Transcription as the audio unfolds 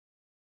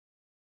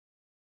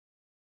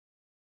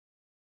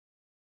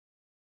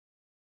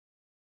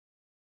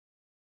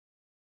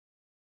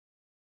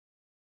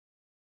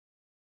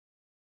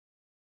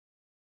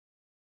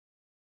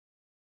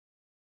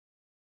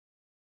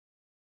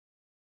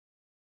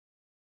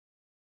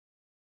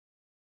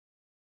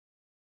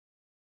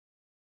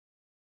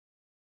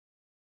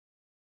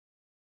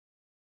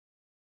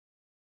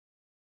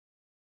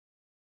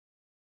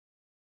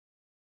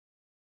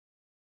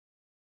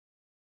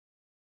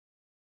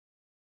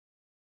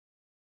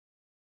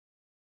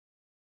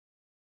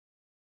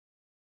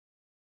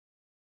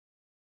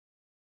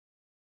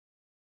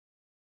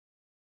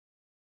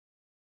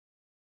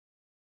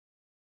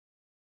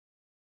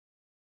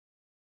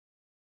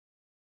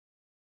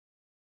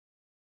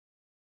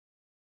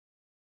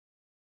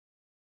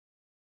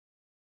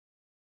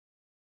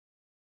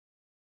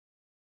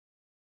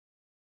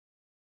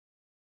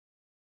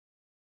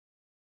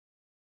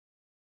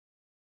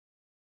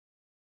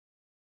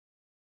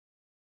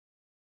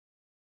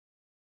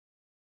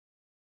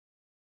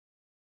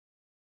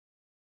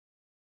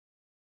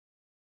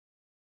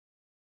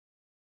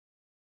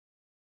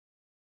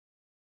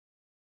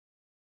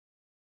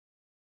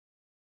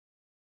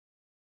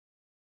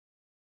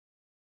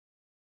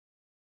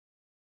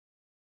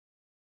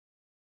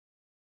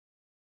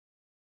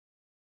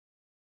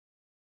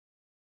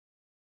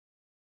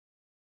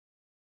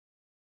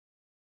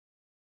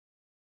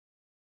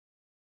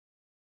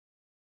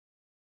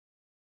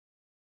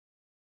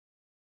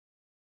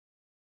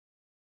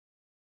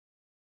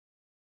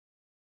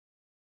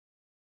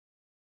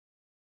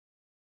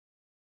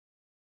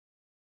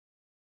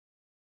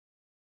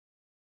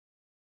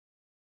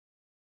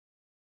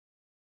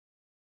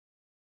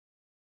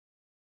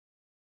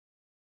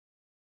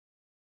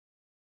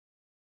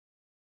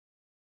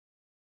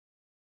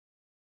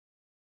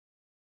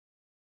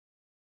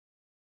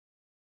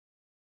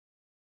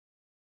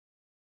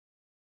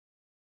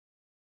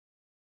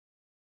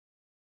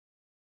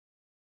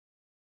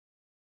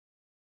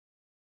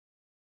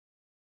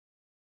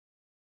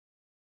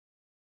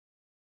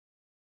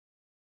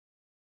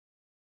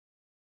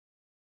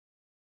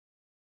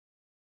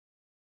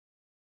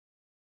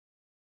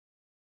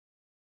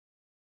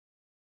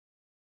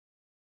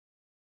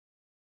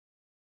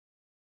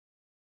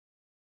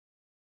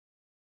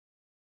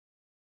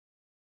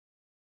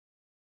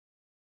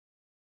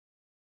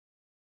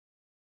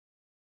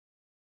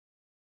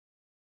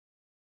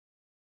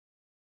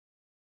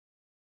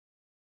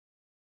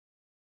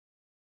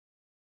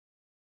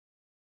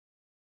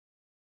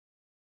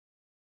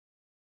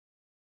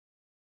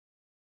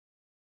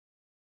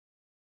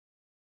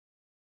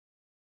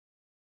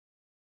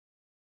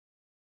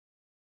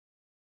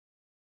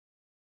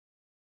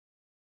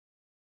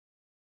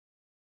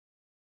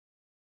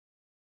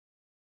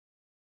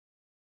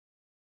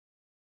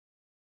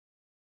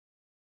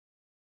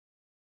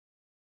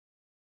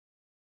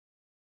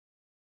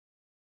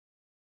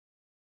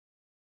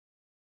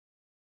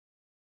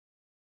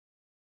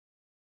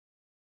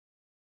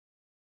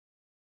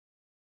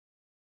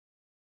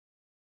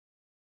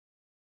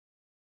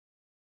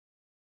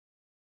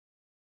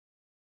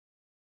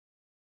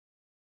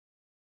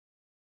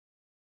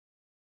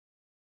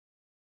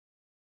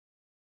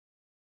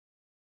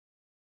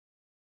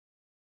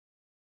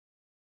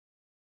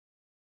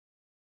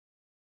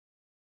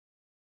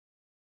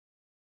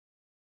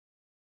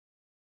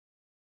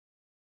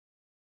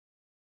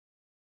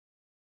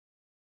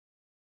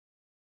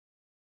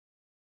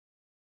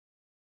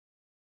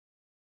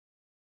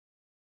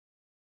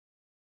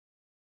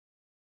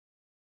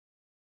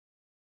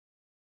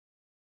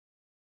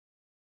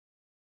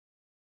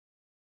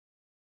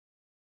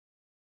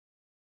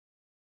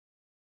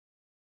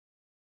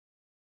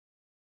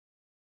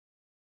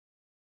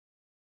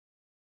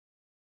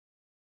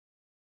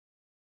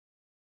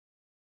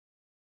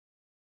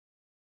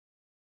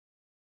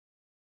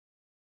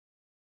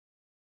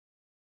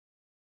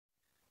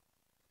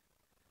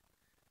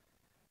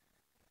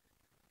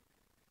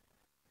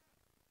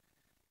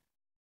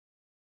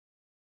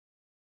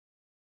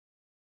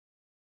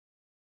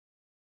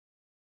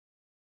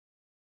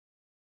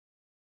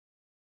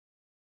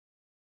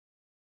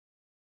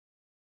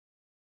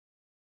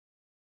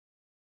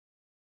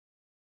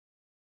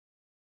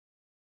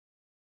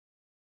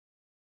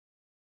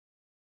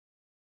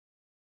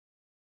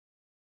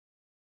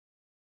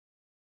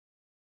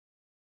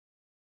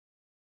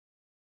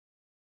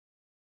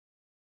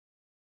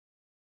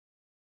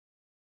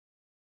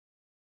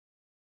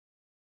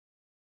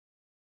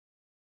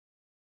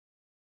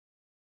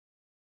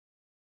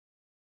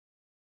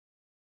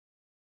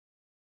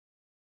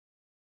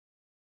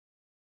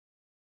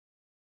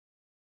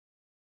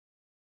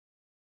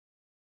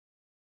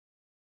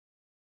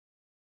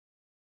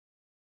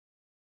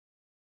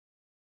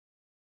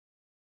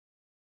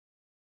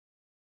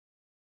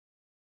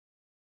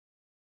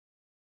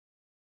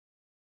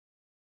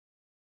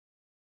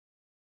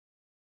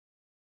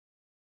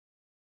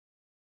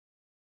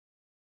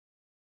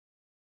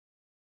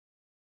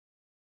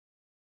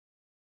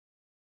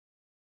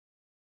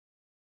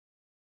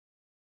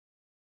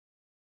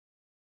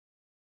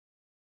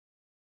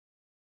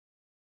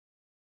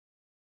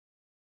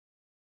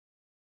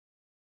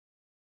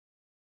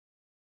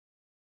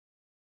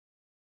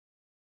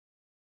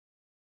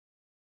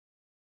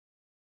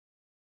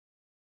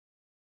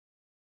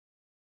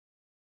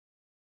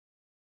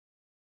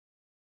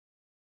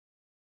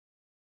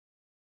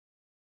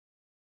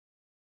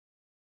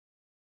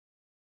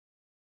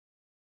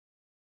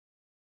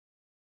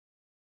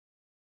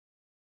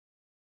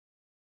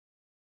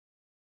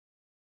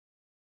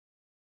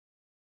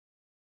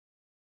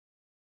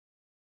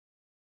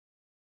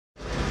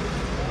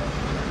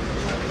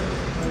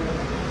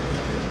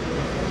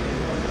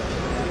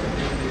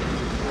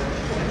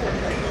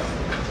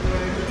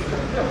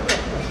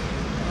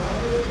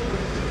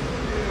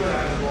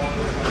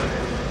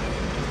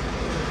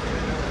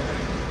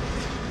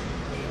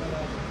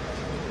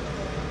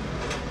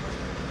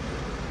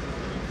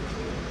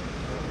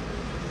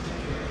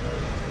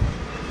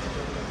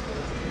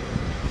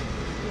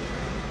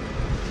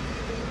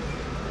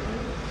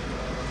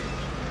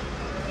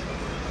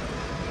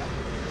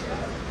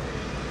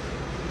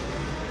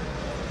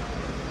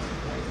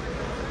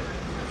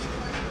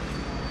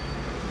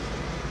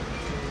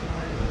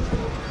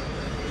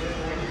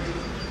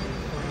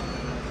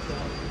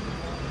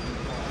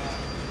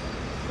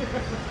No,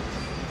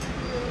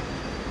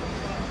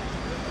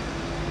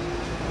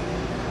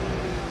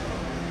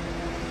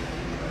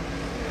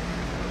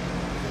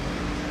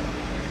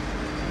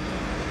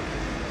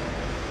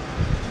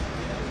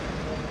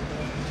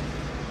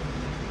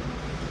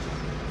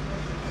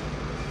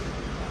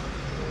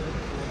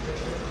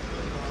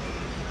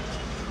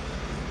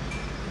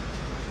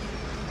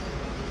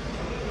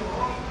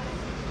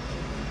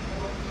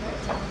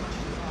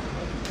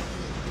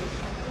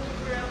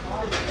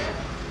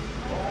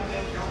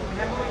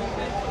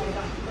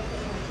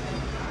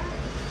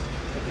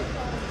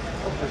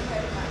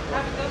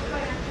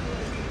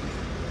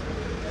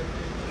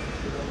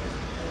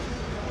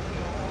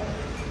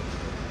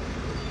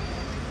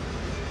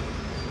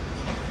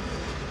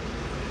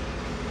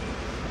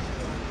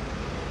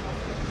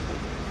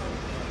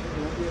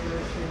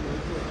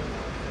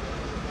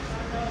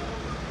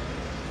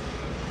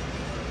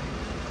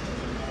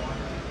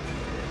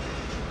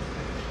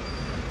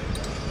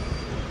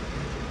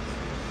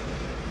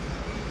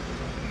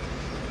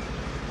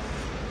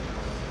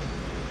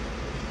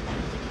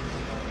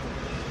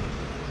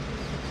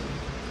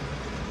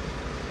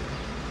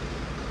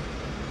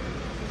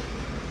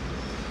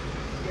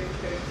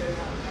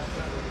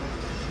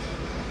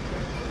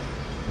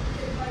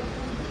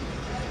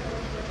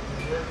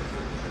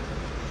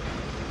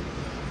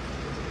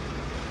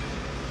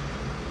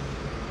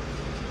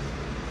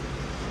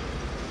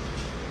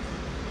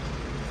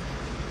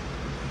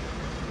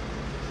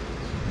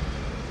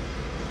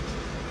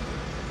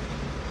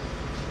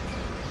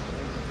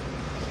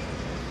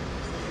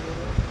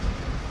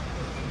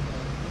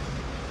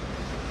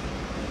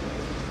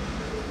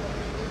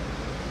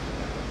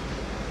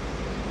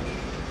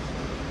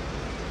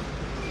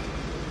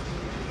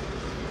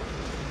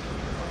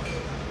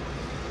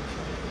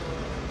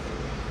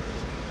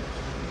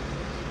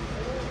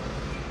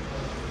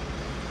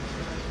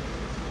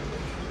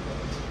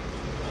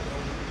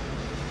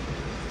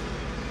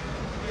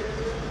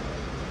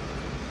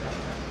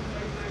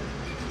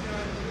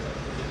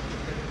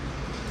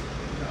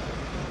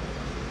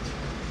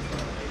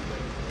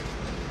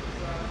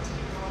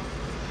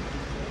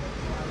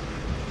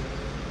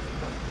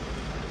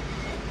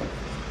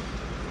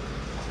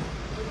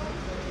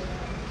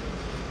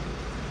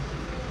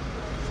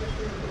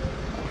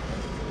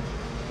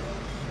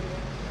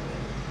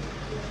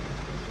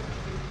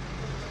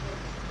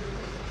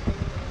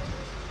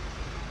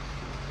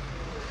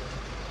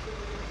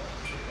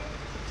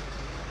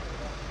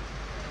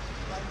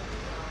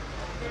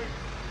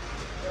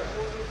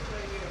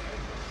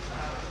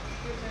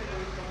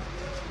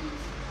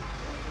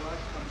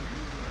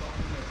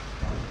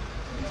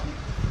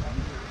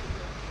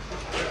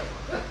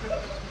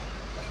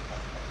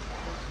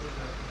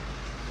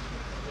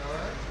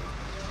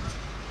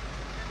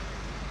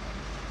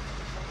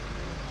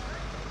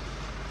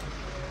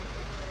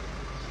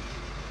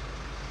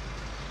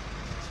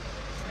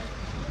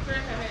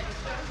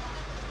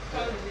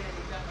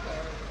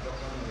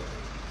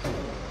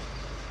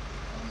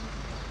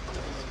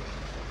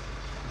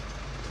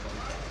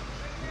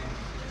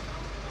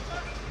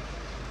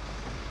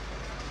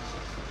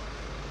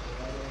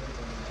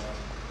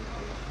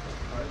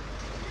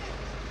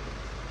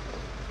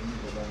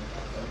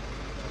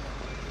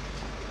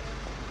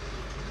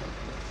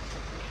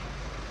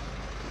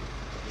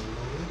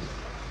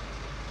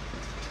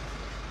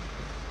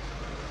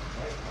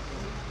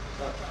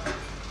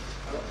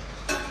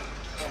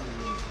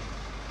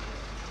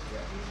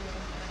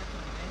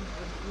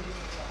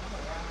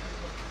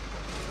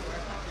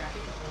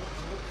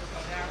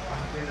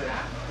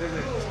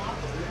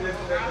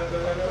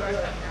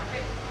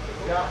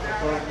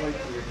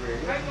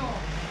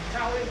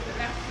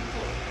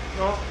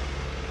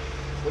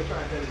 we're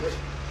trying to take a break.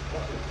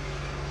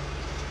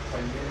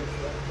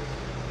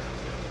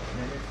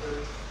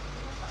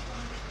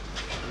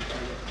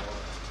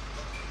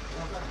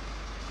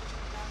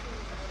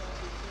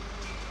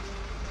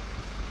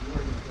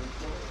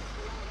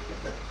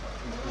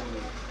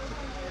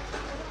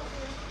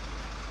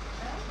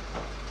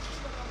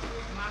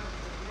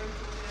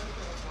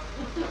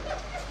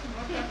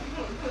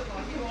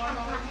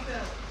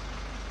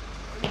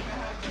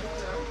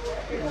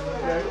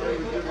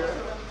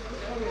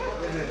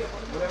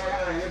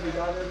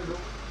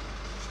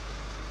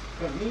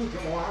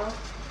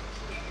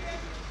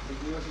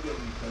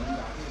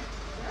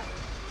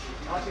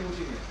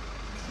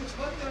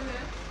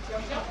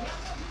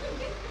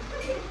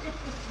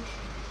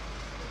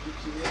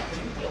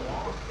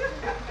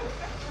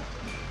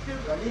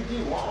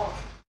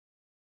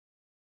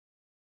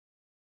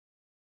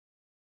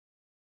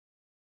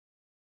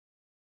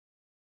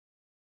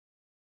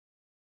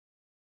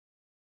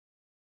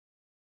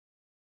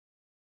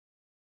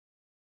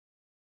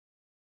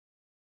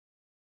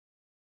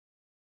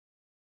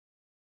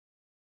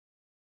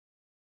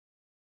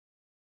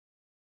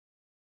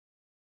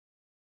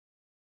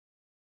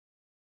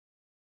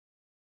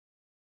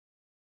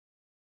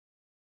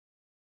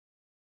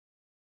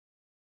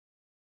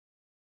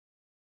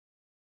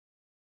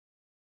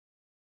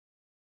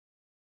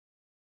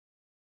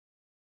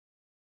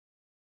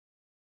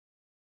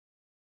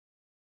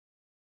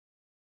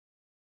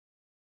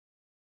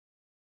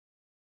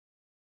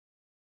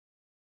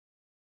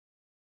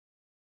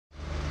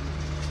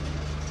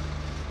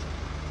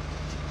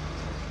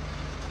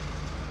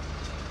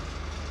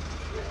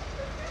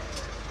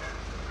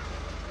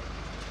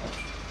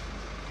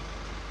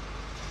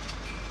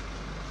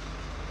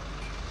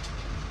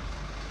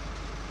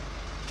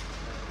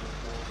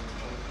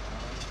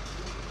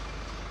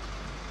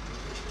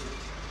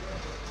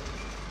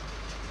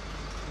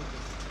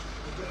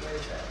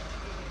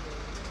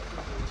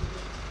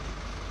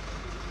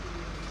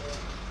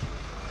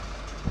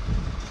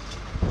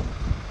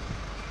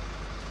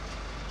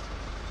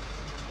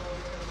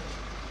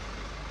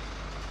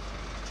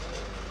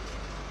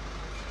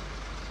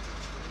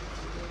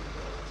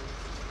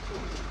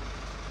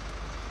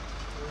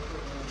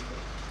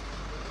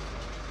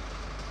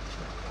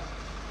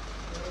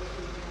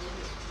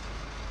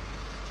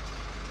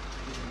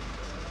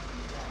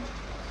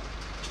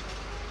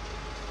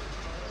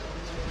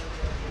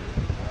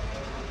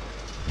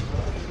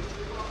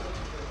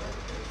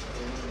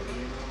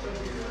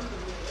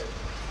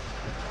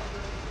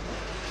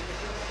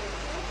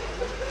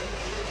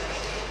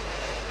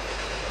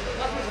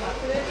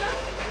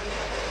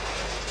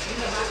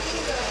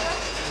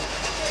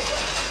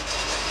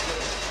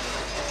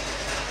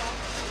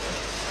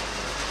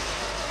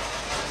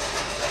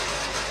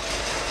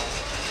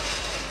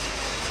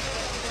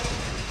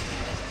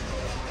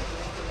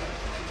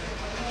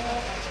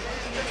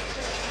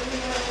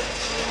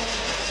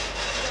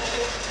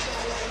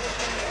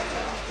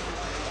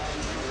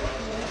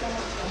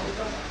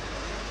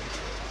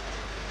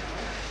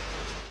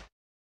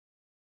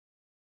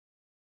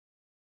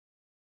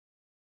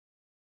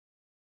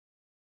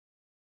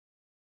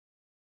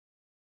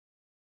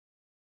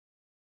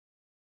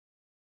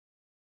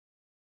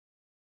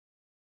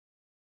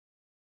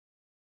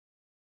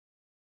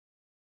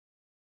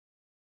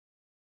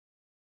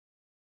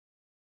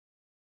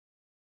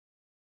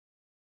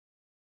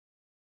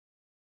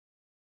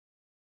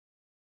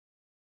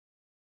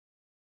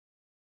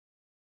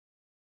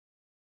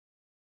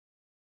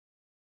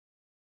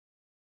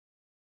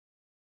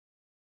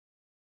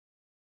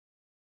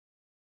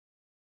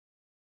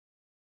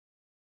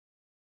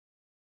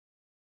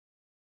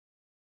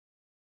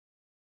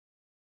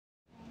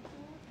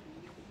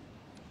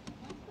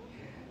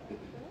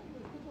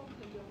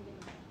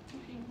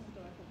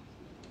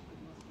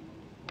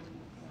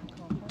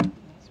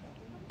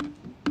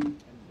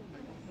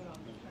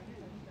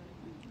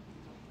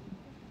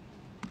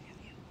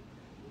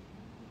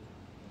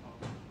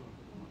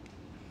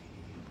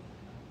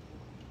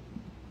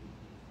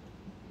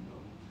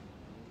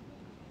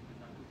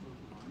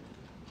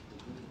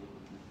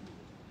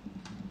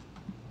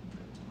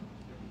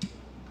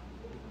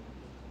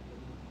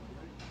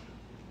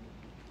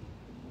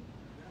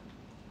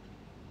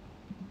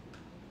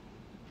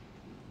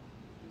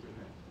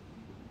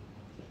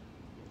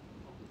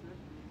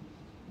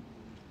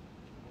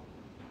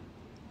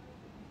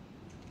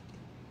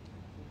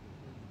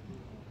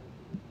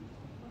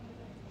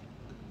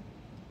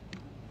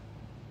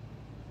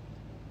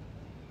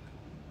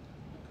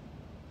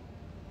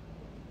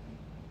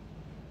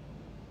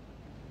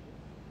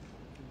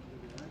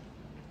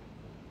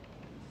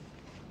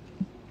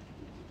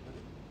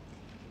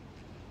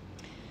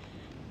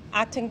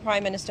 Acting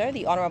Prime Minister,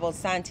 the Honourable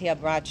Santia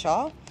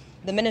Bradshaw,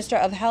 the Minister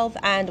of Health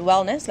and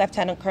Wellness,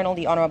 Lieutenant Colonel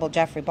the Honourable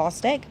Jeffrey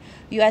Bostic,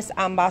 U.S.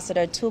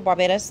 Ambassador to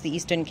Barbados, the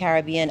Eastern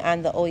Caribbean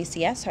and the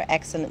OECS, Her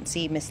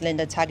Excellency Ms.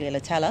 Linda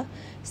Tagliatella,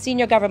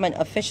 senior government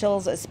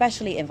officials,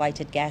 specially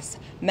invited guests,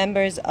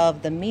 members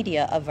of the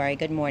media, a very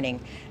good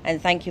morning.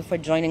 And thank you for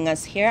joining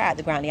us here at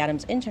the Grantley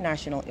Adams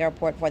International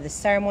Airport for the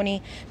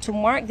ceremony to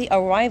mark the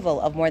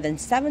arrival of more than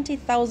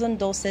 70,000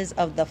 doses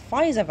of the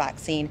Pfizer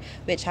vaccine,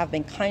 which have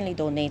been kindly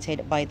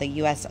donated by the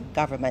U.S.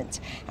 government.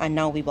 And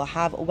now we will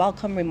have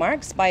welcome remarks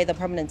by the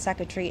Permanent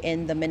Secretary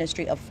in the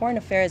Ministry of Foreign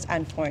Affairs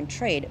and Foreign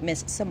Trade,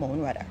 Ms.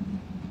 Simone Rudder.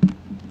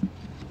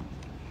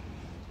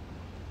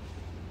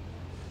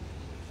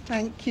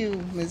 Thank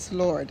you, Ms.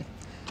 Lord.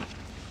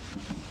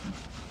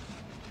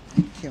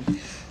 Thank you.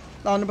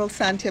 The Honourable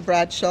Santia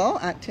Bradshaw,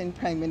 Acting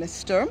Prime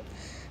Minister,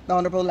 the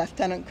Honourable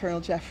Lieutenant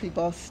Colonel Jeffrey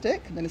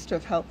Bostic, Minister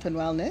of Health and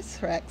Wellness,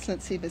 Her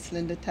Excellency Ms.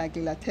 Linda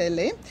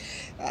Tagliatella,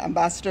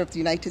 Ambassador of the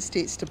United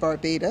States to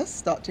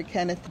Barbados, Dr.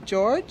 Kenneth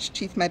George,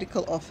 Chief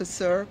Medical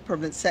Officer,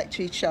 Permanent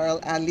Secretary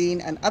Cheryl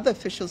Aline, and other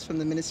officials from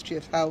the Ministry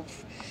of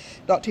Health,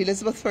 Dr.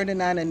 Elizabeth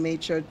Ferdinand and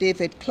Major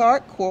David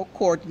Clark,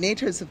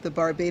 coordinators of the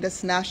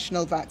Barbados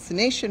National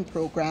Vaccination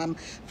Programme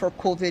for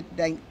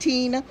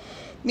COVID-19,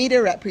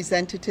 media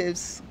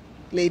representatives,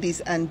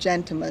 ladies and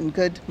gentlemen,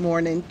 good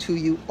morning to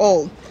you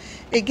all.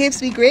 It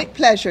gives me great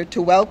pleasure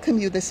to welcome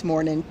you this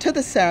morning to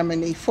the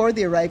ceremony for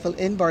the arrival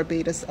in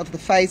Barbados of the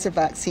Pfizer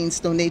vaccines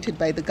donated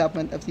by the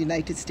Government of the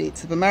United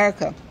States of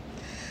America.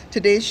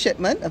 Today's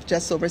shipment of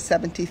just over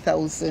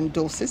 70,000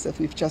 doses, as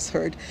we've just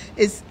heard,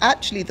 is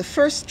actually the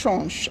first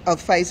tranche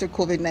of Pfizer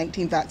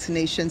COVID-19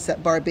 vaccinations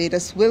that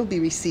Barbados will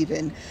be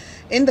receiving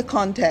in the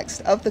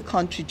context of the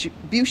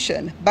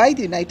contribution by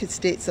the United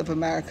States of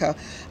America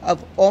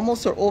of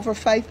almost or over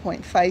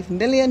 5.5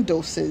 million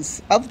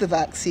doses of the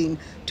vaccine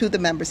to the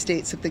member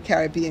states of the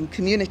Caribbean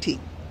community.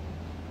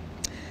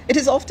 It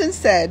is often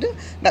said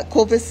that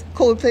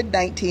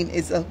COVID-19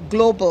 is a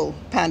global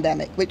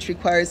pandemic which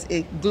requires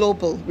a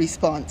global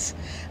response.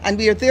 And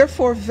we are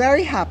therefore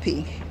very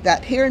happy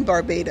that here in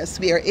Barbados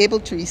we are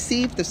able to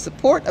receive the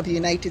support of the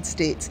United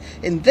States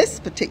in this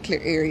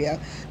particular area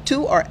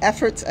to our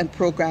efforts and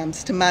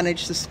programs to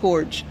manage the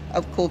scourge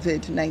of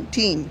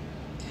COVID-19.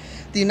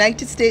 The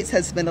United States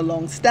has been a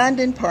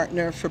long-standing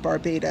partner for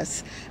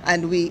Barbados,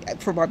 and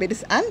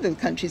the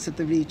countries of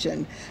the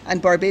region,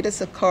 and Barbados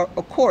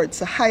accords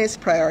the highest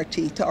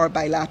priority to our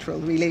bilateral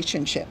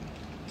relationship.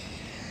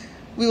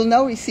 We will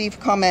now receive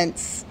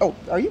comments. Oh,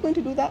 are you going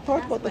to do that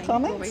part about the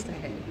comments? Go right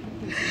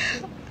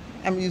ahead.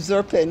 I'm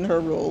usurping her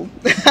role.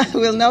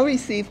 We'll now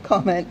receive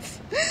comments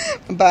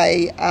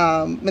by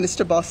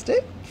Minister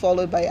Bostic,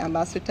 followed by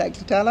Ambassador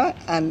Tagliatella,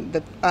 and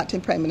the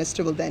Acting Prime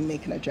Minister will then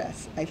make an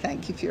address. I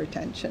thank you for your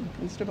attention.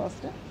 Mr.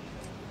 Bostic.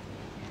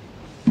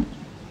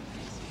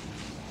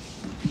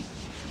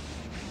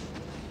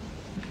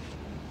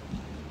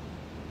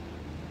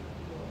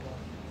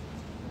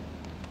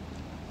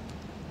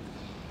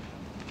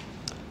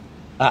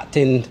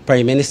 Acting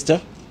Prime Minister,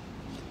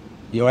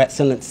 Your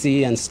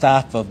Excellency and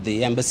staff of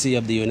the Embassy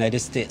of the United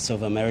States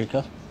of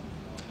America,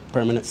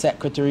 Permanent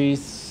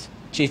Secretaries,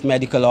 Chief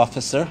Medical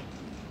Officer,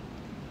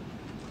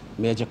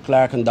 Major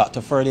Clark and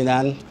Dr.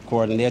 Ferdinand,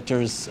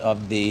 coordinators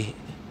of the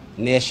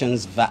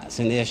nation's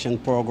vaccination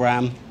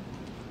program,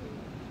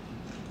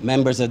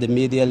 members of the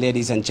media,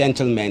 ladies and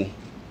gentlemen,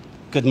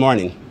 good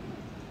morning.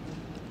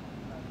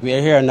 We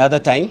are here another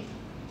time,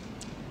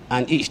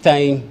 and each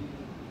time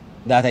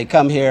that I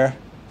come here,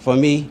 for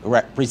me,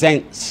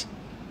 represents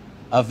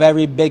a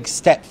very big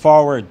step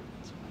forward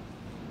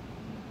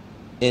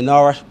in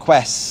our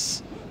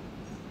quest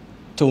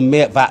to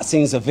make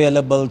vaccines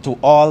available to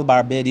all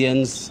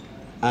Barbadians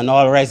and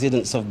all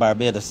residents of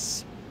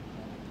Barbados.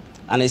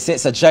 And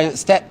it's a giant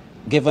step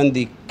given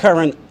the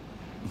current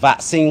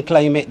vaccine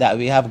climate that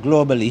we have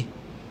globally.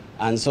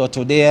 And so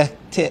today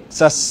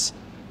takes us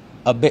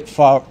a bit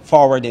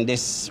forward in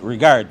this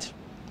regard.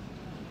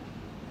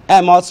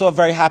 I'm also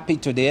very happy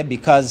today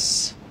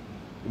because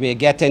we're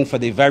getting for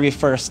the very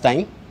first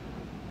time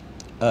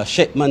a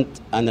shipment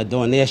and a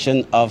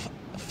donation of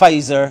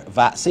Pfizer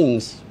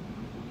vaccines.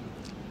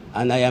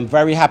 And I am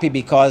very happy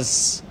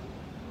because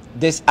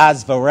this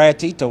adds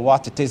variety to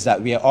what it is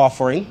that we are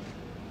offering.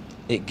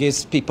 It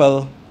gives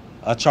people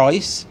a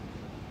choice,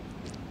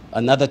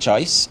 another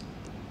choice.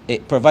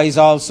 It provides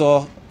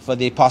also for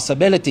the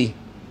possibility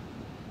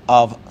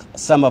of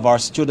some of our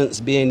students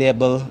being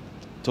able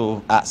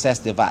to access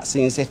the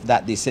vaccines if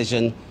that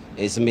decision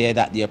is made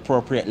at the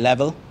appropriate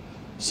level.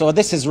 So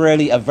this is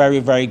really a very,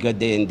 very good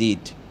day indeed.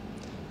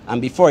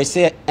 And before I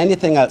say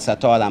anything else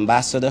at all,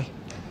 Ambassador,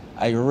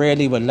 I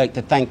really would like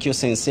to thank you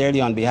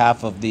sincerely on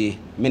behalf of the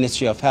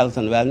Ministry of Health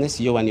and Wellness,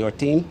 you and your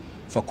team,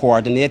 for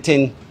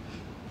coordinating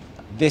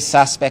this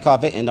aspect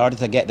of it in order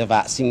to get the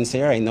vaccines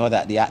here. I know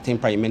that the Acting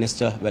Prime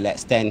Minister will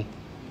extend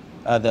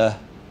other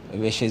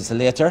wishes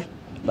later,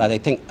 but I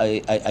think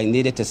I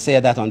needed to say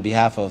that on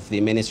behalf of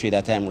the ministry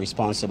that I'm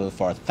responsible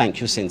for.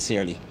 Thank you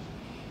sincerely.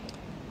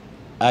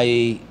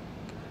 I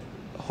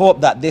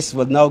hope that this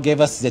will now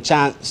give us the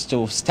chance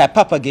to step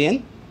up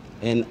again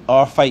in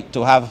our fight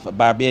to have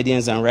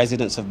Barbadians and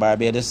residents of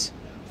Barbados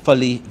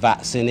fully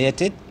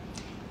vaccinated.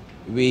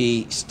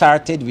 We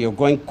were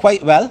going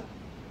quite well,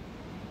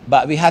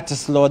 but we had to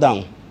slow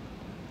down.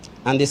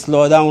 And the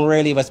slowdown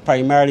really was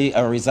primarily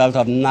a result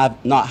of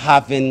not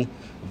having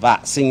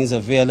vaccines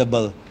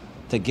available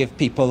to give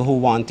people who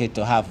wanted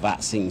to have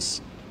vaccines.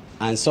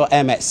 And so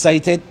I'm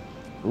excited,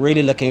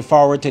 really looking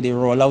forward to the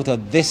rollout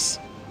of this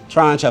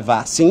tranche of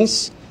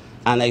vaccines,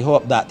 and I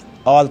hope that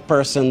all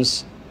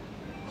persons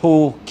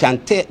who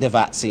can take the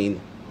vaccine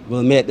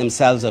will make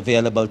themselves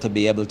available to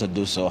be able to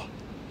do so.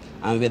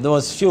 And with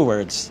those few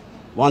words,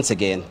 once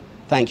again,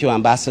 thank you,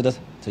 Ambassador,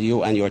 to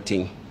you and your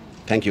team.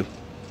 Thank you.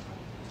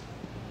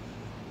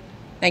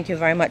 Thank you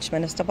very much,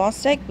 Minister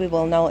Bostic. We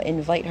will now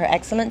invite Her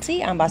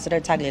Excellency,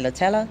 Ambassador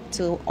Tagliatella,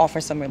 to offer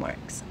some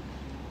remarks.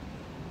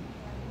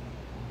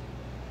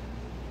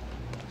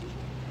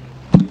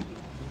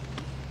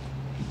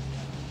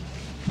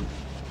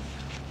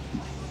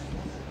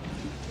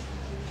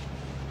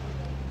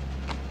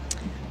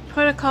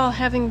 Protocol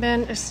having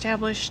been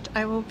established,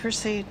 I will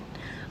proceed.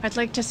 I'd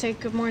like to say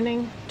good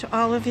morning to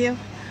all of you.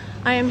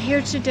 I am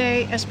here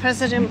today as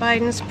President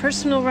Biden's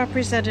personal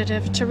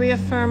representative to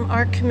reaffirm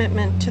our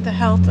commitment to the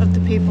health of the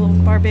people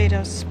of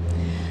Barbados.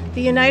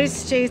 The United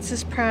States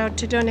is proud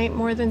to donate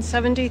more than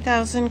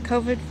 70,000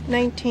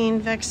 COVID-19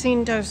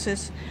 vaccine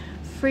doses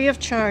free of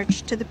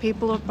charge to the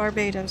people of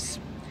Barbados.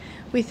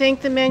 We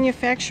thank the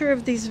manufacturer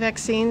of these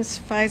vaccines,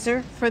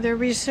 Pfizer, for their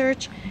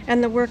research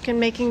and the work in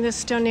making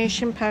this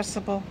donation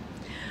possible.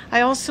 I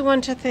also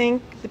want to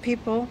thank the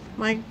people,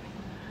 my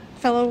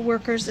fellow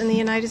workers in the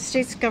United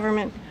States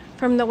government,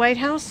 from the White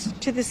House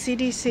to the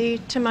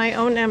CDC to my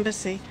own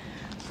embassy,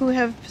 who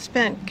have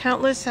spent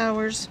countless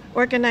hours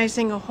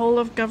organizing a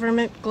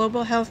whole-of-government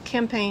global health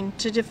campaign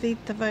to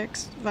defeat the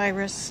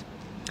virus.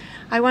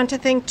 I want to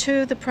thank,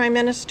 too, the Prime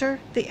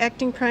Minister, the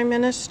Acting Prime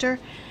Minister,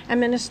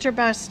 and Minister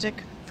Bostic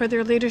for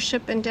their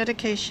leadership and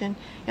dedication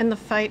in the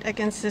fight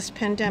against this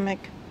pandemic.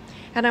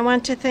 And I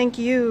want to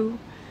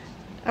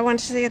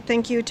say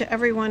thank you to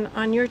everyone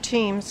on your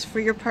teams for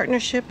your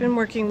partnership in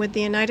working with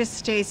the United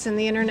States and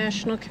the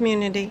international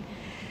community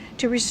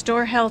to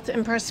restore health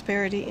and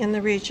prosperity in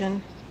the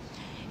region.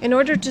 In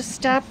order to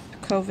stop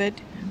COVID,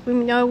 we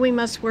know we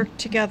must work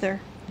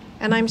together,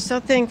 and I'm so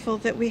thankful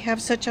that we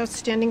have such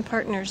outstanding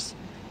partners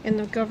in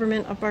the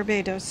government of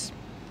Barbados.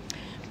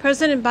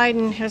 President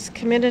Biden has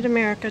committed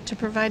America to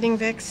providing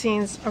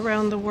vaccines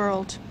around the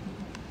world.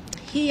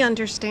 He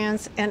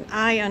understands, and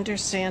I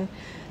understand,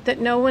 that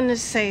no one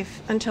is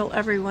safe until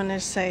everyone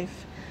is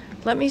safe.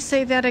 Let me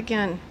say that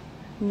again.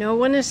 No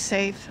one is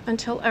safe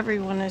until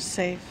everyone is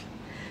safe.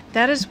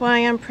 That is why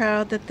I'm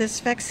proud that this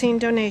vaccine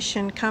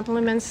donation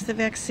complements the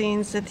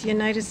vaccines that the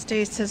United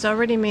States has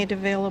already made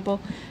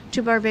available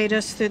to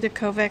Barbados through the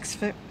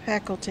COVAX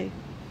faculty.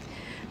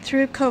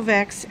 Through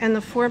COVAX and the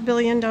 $4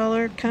 billion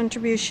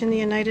contribution the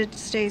United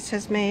States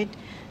has made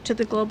to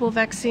the global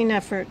vaccine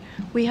effort,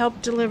 we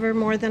helped deliver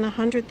more than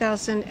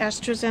 100,000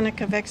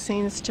 AstraZeneca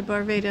vaccines to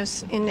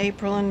Barbados in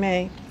April and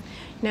May.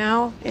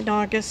 Now, in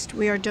August,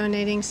 we are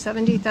donating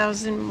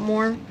 70,000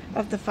 more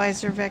of the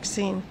Pfizer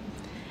vaccine.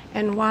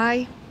 And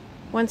why?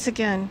 Once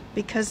again,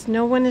 because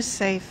no one is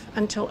safe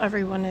until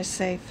everyone is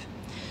safe.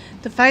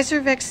 The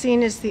Pfizer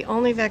vaccine is the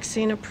only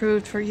vaccine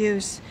approved for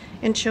use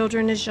in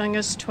children as young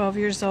as 12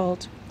 years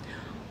old.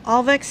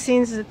 All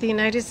vaccines that the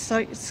United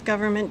States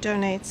government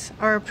donates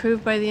are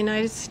approved by the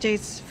United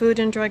States Food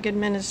and Drug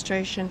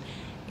Administration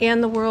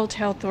and the World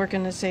Health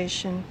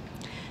Organization.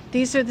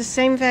 These are the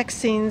same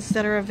vaccines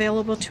that are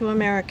available to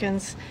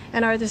Americans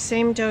and are the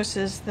same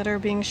doses that are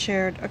being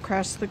shared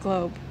across the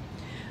globe.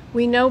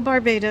 We know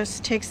Barbados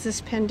takes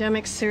this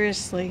pandemic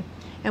seriously,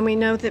 and we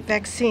know that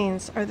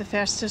vaccines are the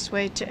fastest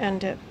way to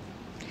end it.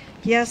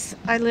 Yes,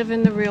 I live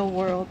in the real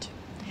world,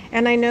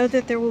 and I know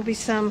that there will be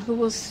some who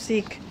will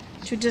seek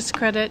to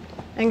discredit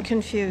and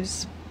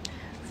confuse.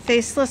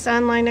 Faceless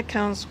online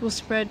accounts will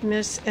spread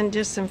mis- and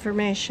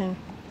disinformation.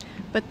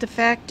 But the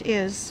fact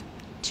is,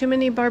 too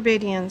many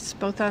Barbadians,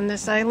 both on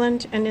this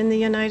island and in the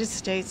United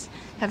States,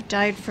 have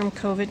died from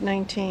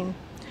COVID-19.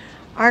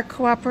 Our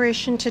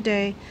cooperation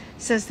today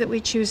says that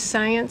we choose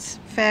science,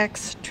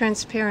 facts,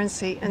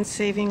 transparency, and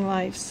saving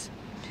lives.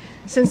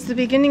 Since the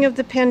beginning of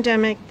the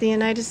pandemic, the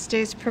United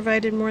States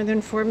provided more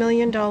than $4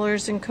 million in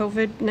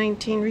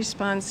COVID-19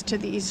 response to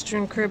the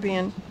Eastern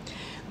Caribbean.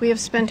 We have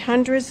spent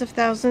hundreds of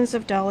thousands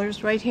of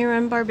dollars right here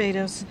in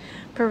Barbados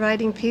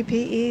providing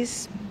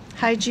PPEs,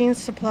 hygiene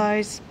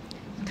supplies,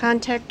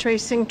 contact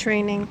tracing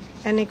training,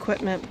 and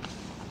equipment.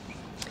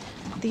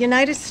 The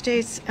United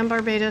States and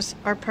Barbados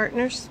are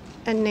partners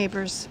and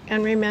neighbors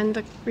and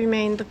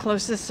remain the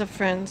closest of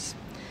friends.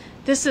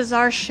 This is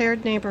our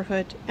shared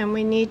neighborhood, and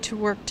we need to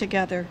work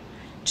together,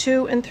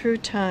 to and through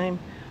time,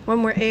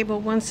 when we're able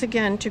once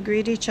again to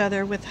greet each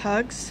other with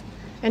hugs,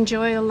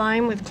 enjoy a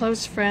line with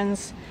close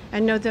friends,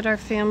 and know that our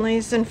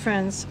families and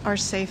friends are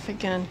safe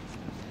again.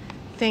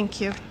 Thank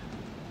you.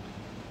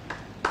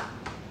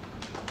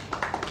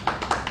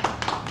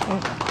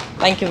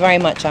 Thank you very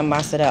much,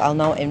 Ambassador. I'll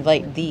now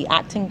invite the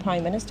Acting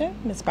Prime Minister,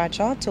 Ms.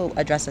 Bradshaw, to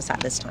address us at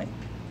this time.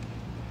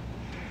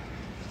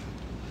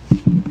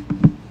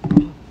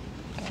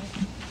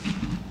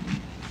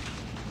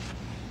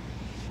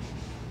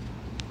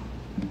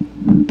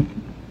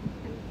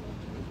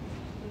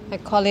 My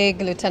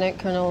colleague, Lieutenant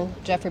Colonel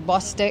Jeffrey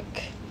Bostic,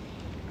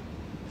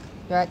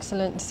 Your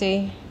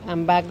Excellency,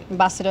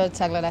 Ambassador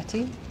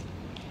Tagliatelle,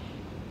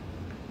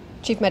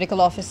 Chief Medical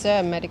Officer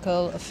and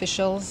medical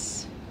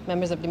officials,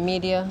 members of the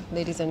media,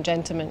 ladies and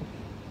gentlemen.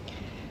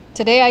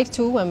 Today I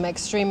too am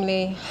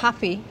extremely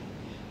happy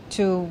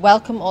to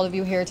welcome all of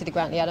you here to the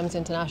Grantley Adams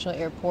International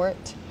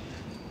Airport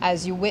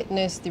as you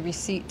witness the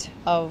receipt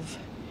of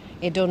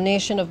a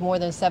donation of more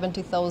than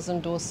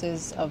 70,000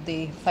 doses of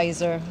the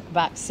Pfizer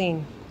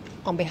vaccine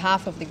on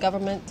behalf of the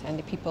government and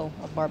the people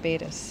of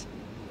Barbados.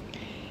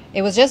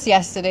 It was just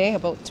yesterday,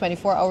 about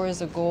 24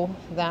 hours ago,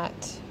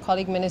 that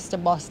colleague Minister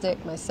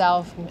Bostic,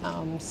 myself,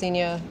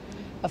 senior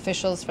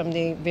officials from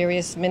the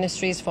various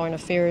ministries, foreign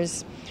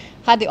affairs,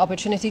 had the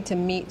opportunity to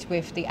meet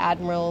with the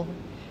Admiral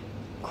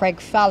Craig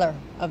Fowler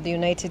of the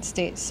United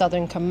States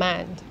Southern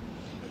Command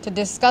to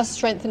discuss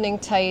strengthening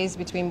ties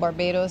between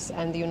Barbados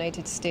and the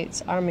United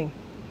States Army.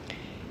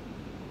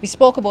 We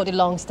spoke about the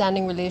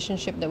long-standing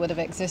relationship that would have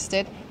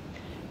existed,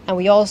 and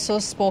we also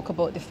spoke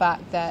about the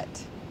fact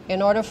that in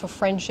order for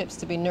friendships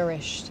to be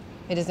nourished,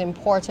 it is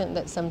important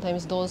that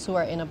sometimes those who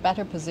are in a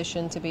better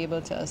position to be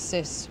able to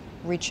assist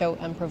reach out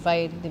and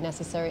provide the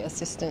necessary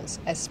assistance,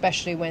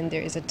 especially when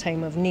there is a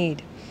time of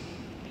need.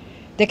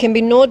 There can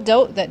be no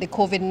doubt that the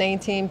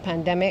COVID-19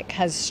 pandemic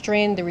has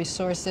strained the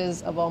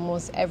resources of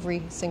almost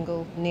every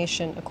single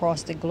nation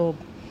across the globe.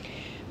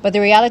 But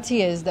the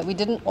reality is that we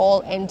didn't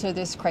all enter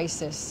this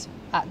crisis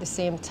at the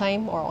same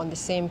time or on the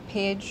same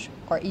page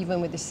or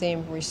even with the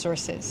same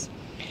resources.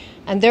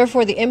 And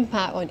therefore the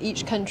impact on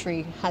each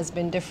country has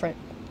been different.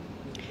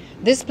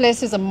 This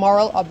places a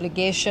moral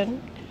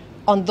obligation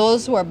on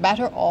those who are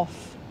better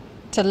off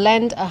to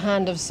lend a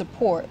hand of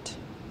support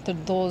to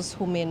those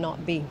who may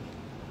not be.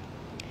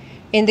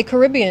 In the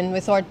Caribbean,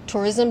 with our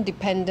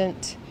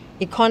tourism-dependent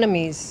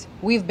economies,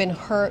 we've been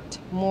hurt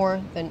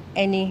more than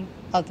any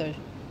other.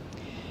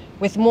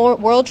 With more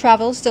world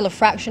travel still a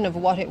fraction of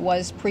what it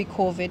was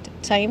pre-COVID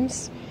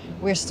times,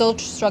 we're still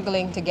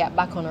struggling to get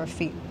back on our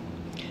feet.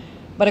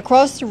 But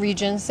across the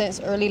region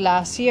since early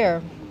last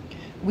year,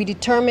 we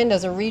determined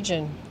as a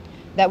region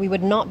that we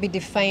would not be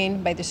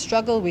defined by the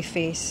struggle we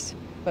face,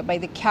 but by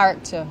the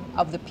character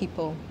of the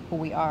people who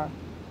we are.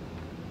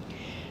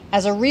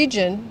 As a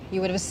region,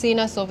 you would have seen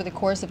us over the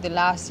course of the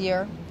last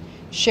year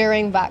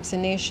sharing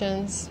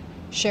vaccinations,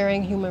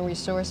 sharing human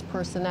resource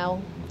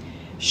personnel,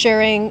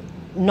 sharing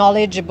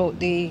knowledge about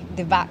the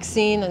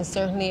vaccine and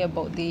certainly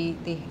about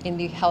in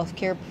the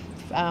healthcare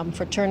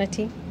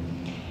fraternity.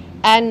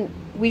 And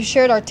we've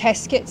shared our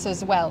test kits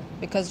as well,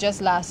 because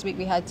just last week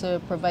we had to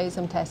provide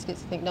some test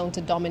kits, I think, down to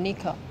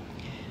Dominica.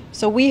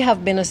 So we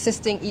have been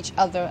assisting each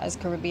other as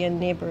Caribbean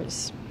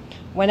neighbors.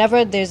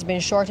 Whenever there's been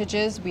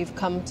shortages, we've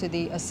come to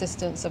the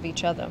assistance of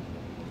each other.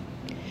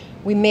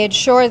 We made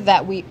sure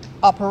that we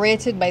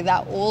operated by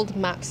that old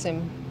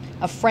maxim,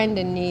 a friend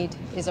in need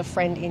is a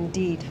friend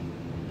indeed.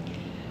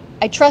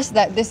 I trust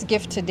that this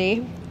gift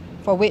today,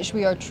 for which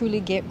we are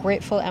truly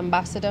grateful,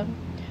 Ambassador,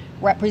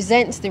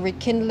 represents the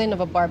rekindling of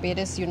a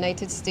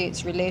Barbados-United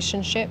States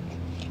relationship,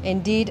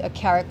 indeed a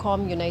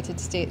CARICOM-United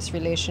States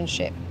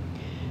relationship,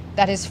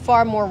 that is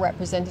far more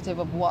representative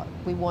of what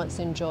we once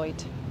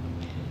enjoyed.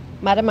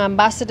 Madam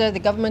Ambassador, the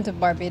government of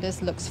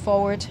Barbados looks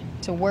forward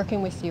to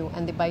working with you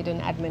and the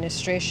Biden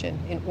administration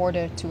in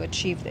order to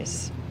achieve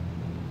this.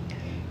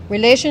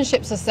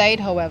 Relationships aside,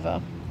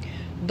 however,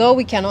 though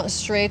we cannot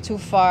stray too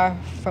far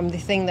from the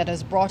thing that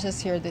has brought us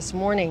here this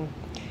morning,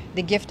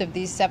 the gift of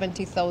these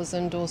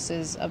 70,000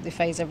 doses of the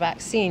Pfizer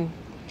vaccine,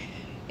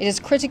 it is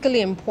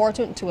critically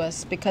important to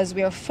us because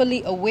we are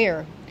fully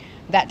aware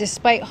that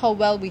despite how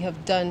well we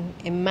have done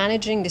in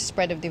managing the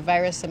spread of the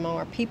virus among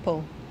our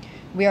people,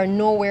 we are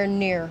nowhere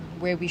near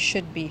where we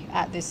should be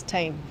at this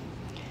time.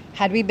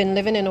 Had we been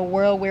living in a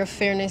world where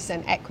fairness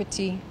and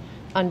equity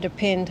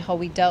underpinned how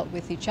we dealt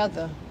with each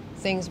other,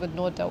 things would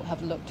no doubt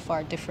have looked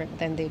far different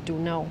than they do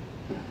now.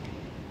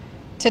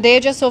 Today,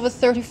 just over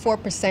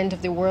 34%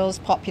 of the world's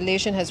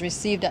population has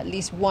received at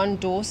least one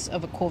dose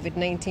of a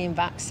COVID-19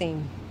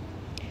 vaccine,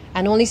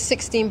 and only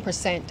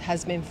 16%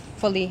 has been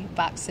fully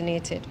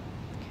vaccinated.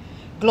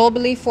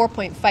 Globally,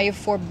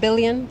 4.54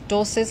 billion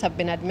doses have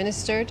been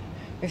administered,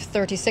 with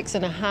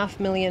 36.5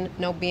 million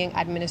now being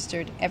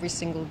administered every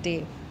single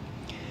day.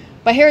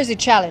 But here is the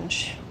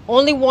challenge.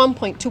 Only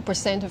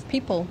 1.2% of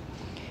people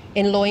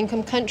in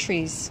low-income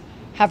countries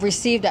have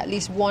received at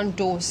least one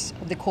dose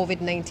of the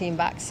COVID-19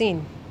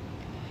 vaccine.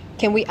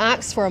 Can we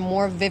ask for a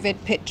more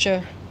vivid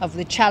picture of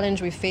the challenge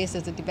we face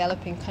as a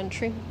developing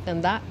country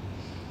than that?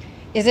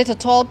 Is it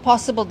at all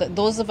possible that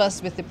those of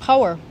us with the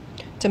power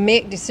to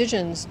make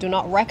decisions do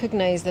not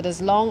recognize that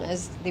as long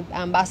as the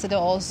ambassador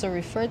also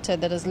referred to,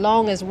 that as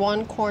long as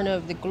one corner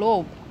of the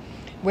globe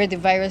where the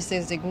virus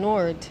is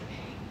ignored,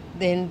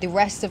 then the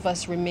rest of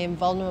us remain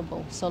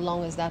vulnerable so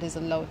long as that is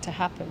allowed to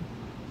happen.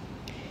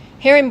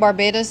 Here in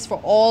Barbados, for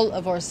all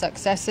of our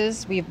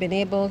successes, we've been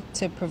able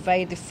to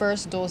provide the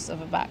first dose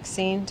of a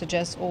vaccine to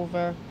just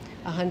over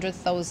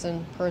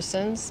 100,000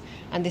 persons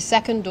and the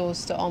second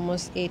dose to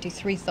almost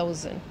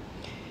 83,000.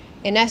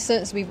 In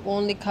essence, we've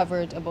only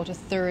covered about a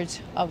third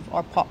of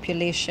our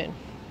population.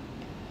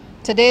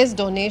 Today's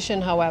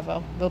donation,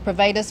 however, will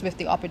provide us with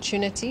the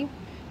opportunity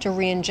to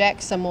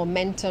re-inject some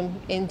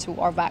momentum into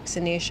our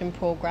vaccination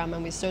program,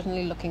 and we're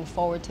certainly looking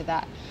forward to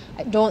that.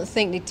 I don't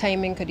think the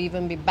timing could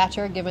even be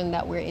better, given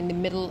that we're in the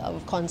middle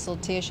of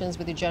consultations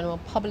with the general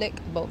public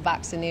about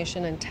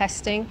vaccination and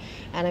testing,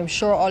 and I'm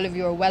sure all of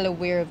you are well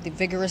aware of the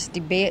vigorous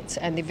debate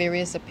and the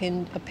various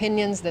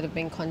opinions that have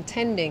been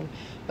contending.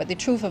 But the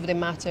truth of the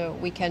matter,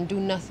 we can do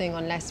nothing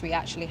unless we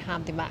actually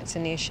have the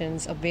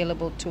vaccinations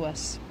available to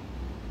us.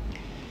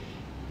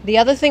 The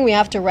other thing we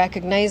have to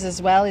recognize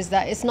as well is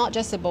that it's not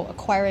just about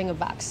acquiring a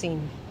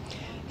vaccine.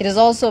 It is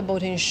also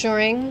about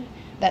ensuring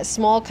that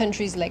small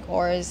countries like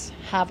ours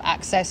have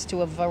access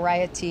to a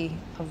variety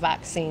of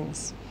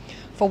vaccines.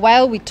 For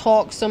while we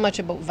talk so much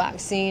about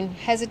vaccine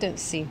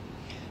hesitancy,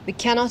 we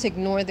cannot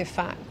ignore the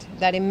fact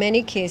that in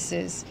many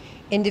cases,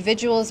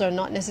 individuals are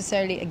not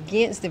necessarily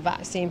against the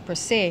vaccine per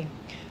se,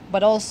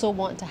 but also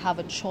want to have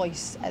a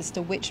choice as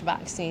to which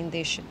vaccine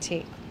they should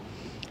take.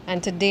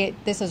 And to date,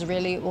 this has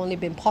really only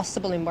been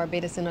possible in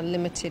Barbados in a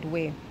limited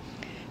way.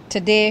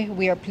 Today,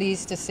 we are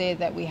pleased to say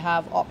that we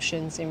have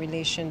options in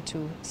relation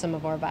to some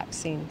of our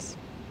vaccines.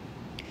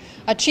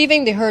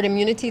 Achieving the herd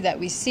immunity that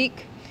we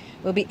seek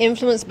will be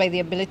influenced by the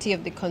ability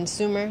of the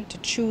consumer to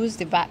choose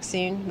the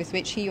vaccine with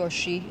which he or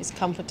she is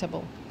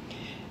comfortable.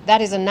 That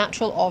is a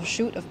natural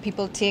offshoot of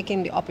people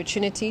taking the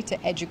opportunity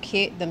to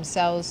educate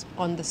themselves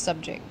on the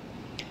subject.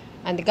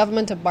 And the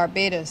government of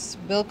Barbados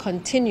will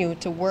continue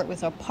to work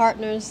with our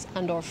partners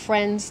and our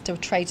friends to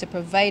try to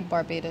provide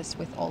Barbados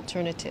with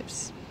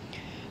alternatives.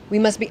 We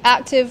must be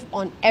active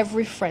on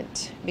every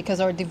front because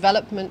our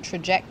development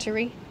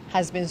trajectory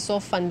has been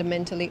so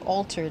fundamentally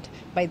altered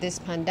by this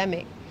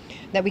pandemic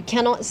that we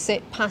cannot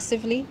sit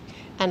passively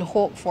and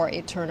hope for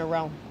a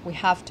turnaround. We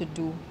have to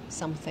do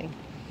something.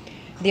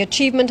 The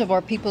achievement of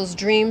our people's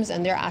dreams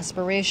and their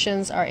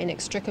aspirations are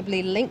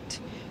inextricably linked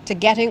to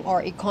getting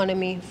our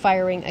economy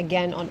firing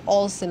again on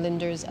all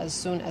cylinders as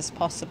soon as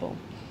possible.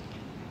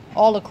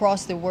 All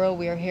across the world,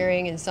 we are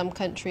hearing in some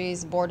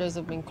countries borders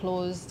have been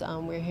closed.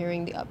 We're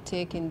hearing the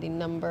uptake in the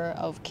number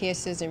of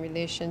cases in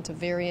relation to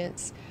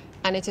variants.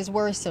 And it is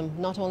worrisome,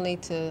 not only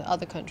to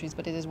other countries,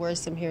 but it is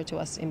worrisome here to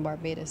us in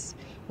Barbados.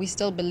 We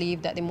still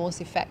believe that the most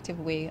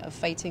effective way of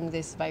fighting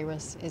this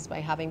virus is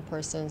by having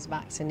persons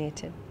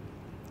vaccinated.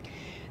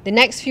 The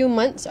next few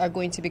months are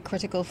going to be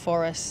critical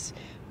for us.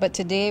 But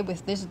today,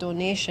 with this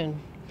donation,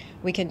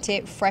 we can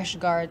take fresh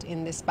guard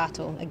in this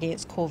battle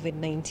against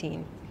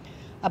COVID-19,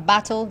 a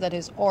battle that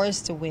is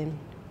ours to win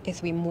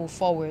if we move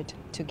forward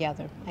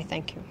together. I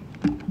thank you.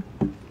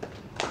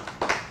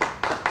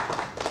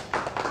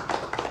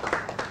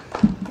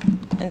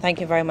 And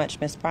thank you very much,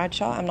 Ms.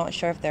 Bradshaw. I'm not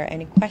sure if there are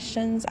any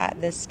questions at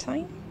this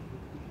time.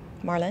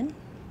 Marlon?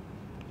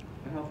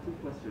 I have two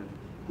questions.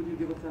 Could you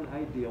give us an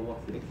idea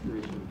what's the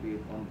expiration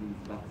date on these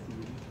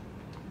vaccines?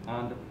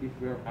 And if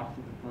we're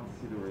actively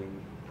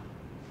considering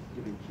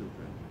giving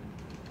children?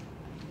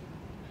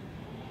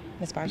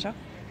 Ms. Bradshaw?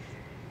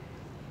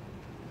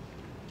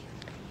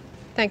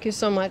 Thank you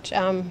so much.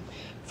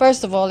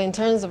 First of all, in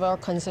terms of our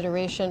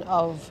consideration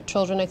of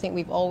children, I think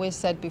we've always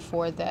said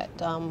before that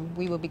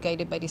we will be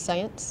guided by the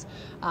science.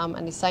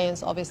 And the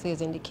science obviously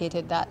has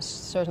indicated that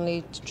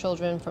certainly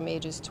children from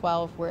ages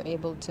 12 were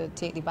able to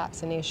take the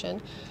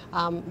vaccination.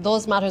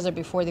 Those matters are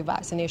before the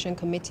vaccination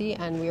committee,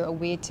 and we are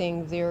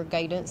awaiting their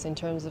guidance in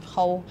terms of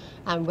how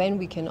and when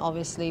we can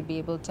obviously be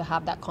able to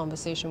have that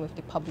conversation with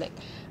the public.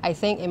 I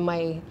think in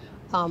my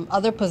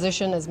other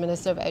position as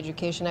Minister of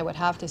Education, I would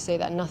have to say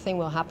that nothing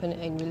will happen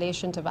in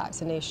relation to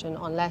vaccination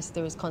unless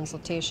there is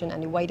consultation,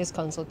 and the widest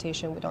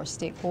consultation with our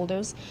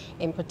stakeholders,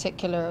 in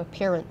particular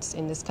parents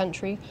in this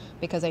country,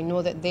 because I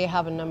know that they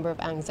have a number of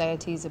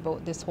anxieties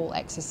about this whole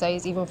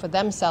exercise, even for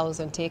themselves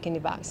and taking the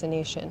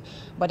vaccination.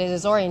 But it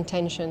is our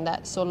intention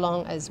that so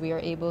long as we are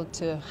able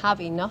to have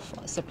enough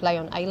supply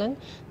on island,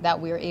 that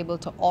we are able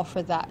to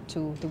offer that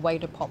to the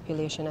wider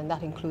population, and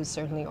that includes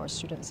certainly our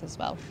students as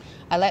well.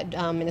 I'll let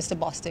Minister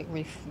Bostic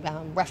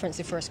reference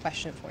the first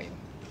question for you.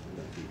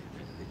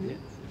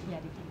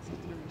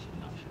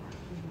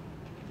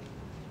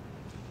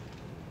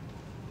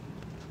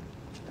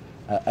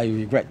 I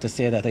regret to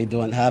say that I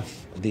don't have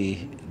the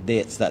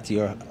dates that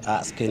you're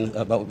asking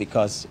about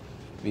because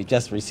we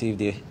just received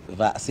the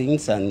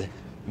vaccines and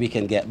we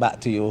can get back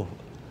to you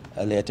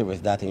later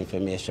with that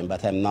information,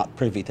 but I'm not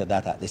privy to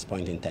that at this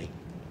point in time.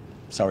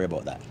 Sorry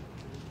about that.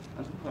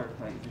 And to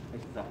clarify, is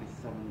it exactly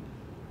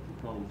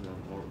 70,000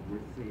 or we're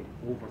saying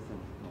over 70,000?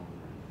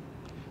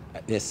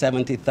 There's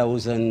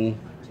 70,000,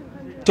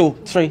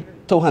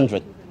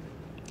 200.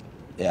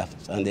 Yeah,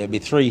 and there'll be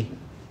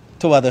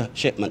two other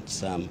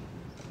shipments of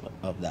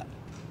that.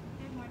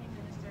 Good morning,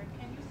 Minister.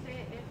 Can you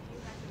say if you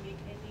had to make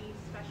any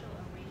special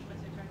arrangements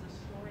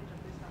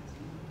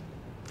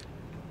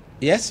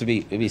Yes,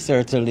 we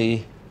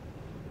certainly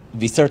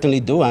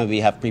do, and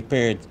we have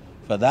prepared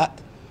for that.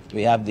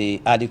 We have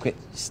the adequate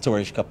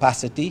storage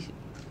capacity,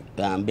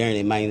 bearing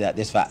in mind that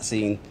this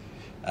vaccine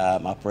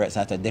operates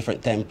at a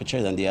different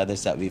temperature than the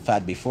others that we've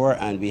had before,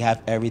 and we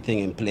have everything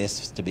in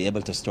place to be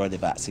able to store the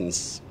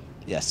vaccines.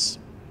 Yes.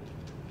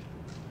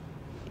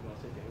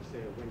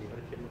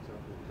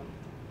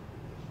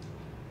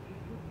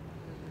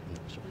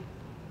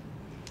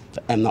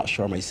 I'm not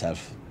sure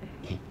myself.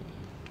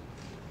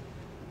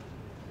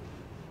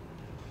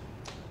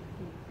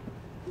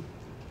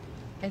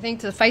 I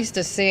think suffice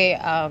to say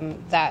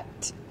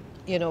that,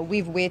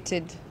 we've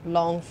waited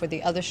long for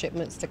the other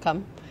shipments to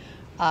come.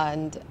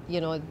 And,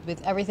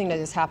 with everything that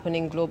is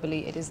happening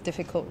globally, it is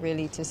difficult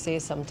really to say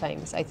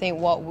sometimes. I think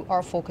what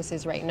our focus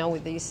is right now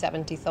with these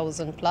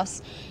 70,000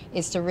 plus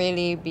is to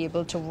really be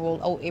able to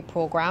roll out a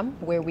program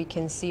where we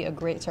can see a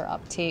greater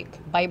uptake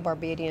by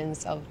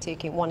Barbadians of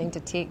wanting to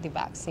take the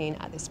vaccine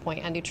at this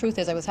point. And the truth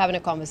is, I was having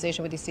a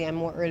conversation with the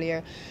CMO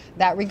earlier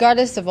that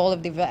regardless of all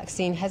of the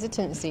vaccine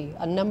hesitancy,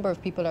 a number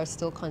of people are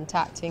still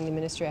contacting the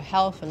Ministry of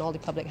Health and all the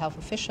public health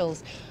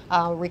officials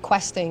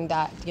requesting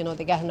that,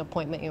 they get an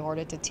appointment in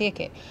order to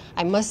take it.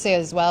 I must say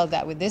as well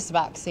that with this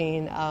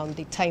vaccine,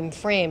 the time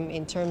frame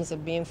in terms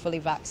of being fully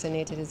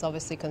vaccinated is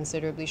obviously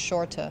considerably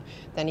shorter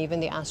than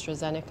even the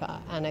AstraZeneca.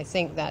 And I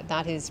think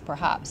that is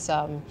perhaps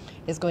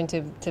is going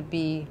to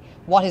be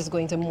what is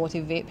going to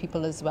motivate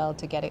people as well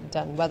to get it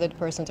done. Whether the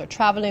persons are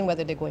traveling,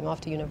 whether they're going off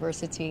to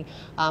university.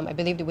 I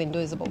believe the window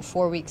is about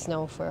 4 weeks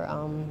now for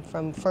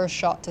from first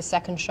shot to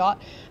second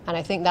shot. And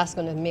I think that's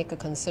going to make a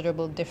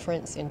considerable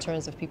difference in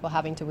terms of people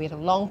having to wait a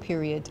long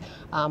period,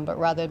 but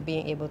rather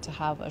being able to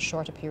have a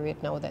shorter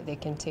period now that they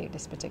can take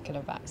this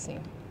particular vaccine.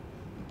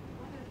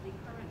 What is the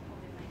current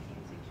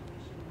COVID-19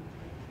 situation in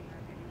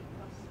Are there any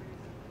clusters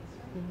of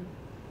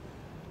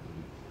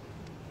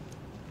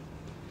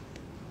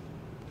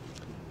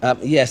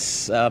concern?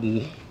 Yes,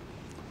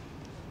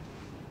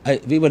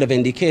 we would have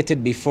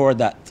indicated before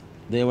that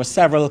there were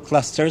several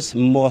clusters.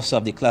 Most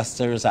of the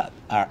clusters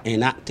are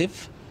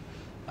inactive.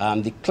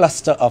 The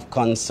cluster of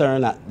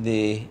concern at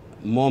the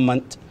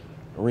moment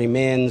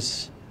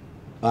remains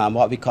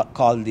what we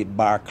call the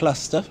bar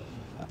cluster,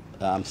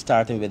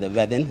 starting with the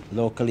wedding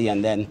locally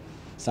and then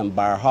some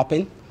bar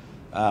hopping.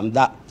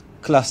 That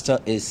cluster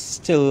is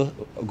still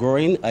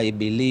growing. I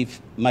believe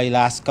my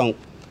last count,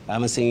 I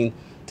haven't seen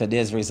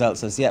today's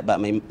results as yet, but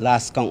my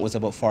last count was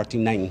about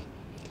 49.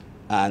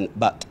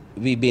 But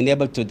we've been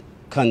able to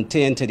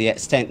contain to the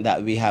extent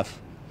that we have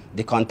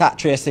the contact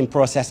tracing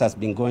process has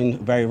been going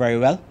very, very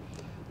well.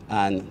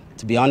 And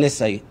to be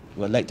honest, I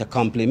would like to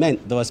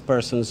compliment those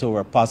persons who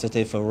were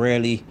positive for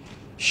really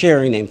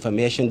sharing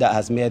information. That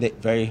has made it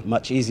very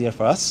much easier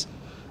for us.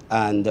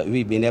 And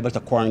we've been able to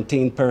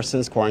quarantine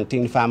persons,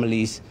 quarantine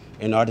families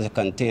in order to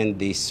contain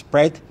the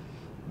spread.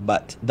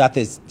 But that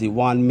is the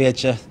one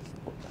major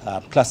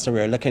cluster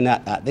we're looking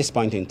at this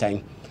point in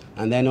time.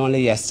 And then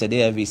only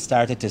yesterday we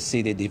started to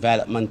see the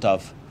development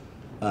of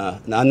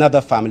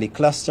another family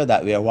cluster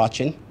that we are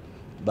watching.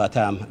 But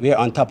we're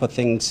on top of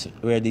things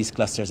where these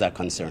clusters are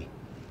concerned.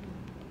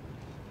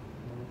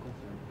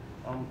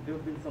 There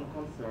have been some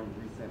concern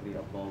recently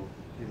about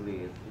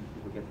delays in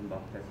people getting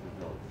back test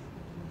results.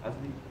 As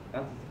we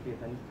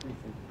anticipate an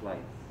increase in flights,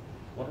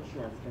 what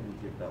assurance can you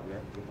give that we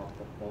have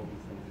all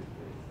these things in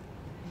place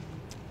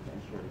to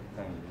ensure the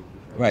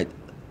timely? Right.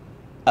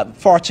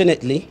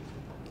 Fortunately,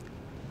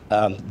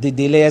 the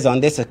delays on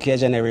this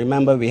occasion, I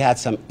remember we had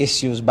some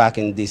issues back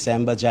in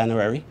December,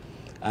 January,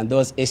 and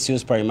those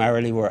issues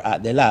primarily were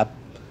at the lab.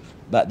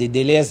 But the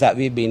delays that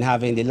we've been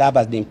having, the lab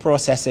has been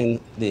processing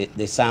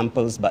the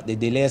samples, but the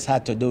delays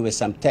had to do with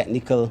some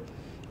technical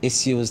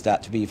issues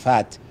that we've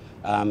had,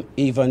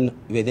 even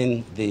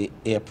within the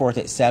airport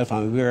itself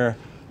and where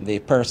the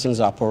persons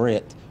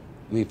operate.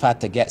 We've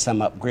had to get some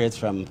upgrades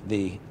from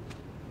the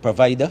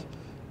provider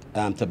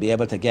to be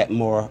able to get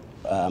more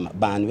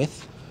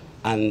bandwidth.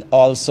 And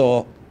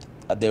also,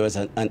 there was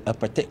a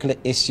particular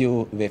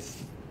issue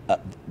with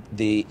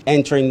the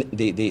entering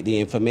the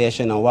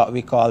information on what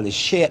we call the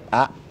SHAPE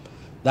app.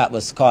 That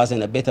was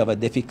causing a bit of a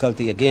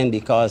difficulty, again,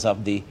 because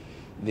of the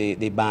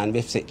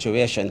bandwidth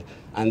situation.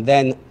 And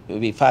then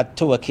we've had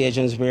 2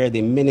 occasions where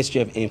the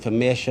Ministry of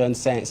Information,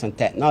 Science and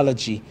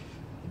Technology,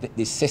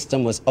 the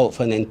system was out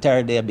for an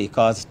entire day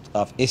because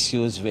of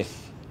issues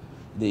with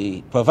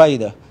the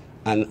provider.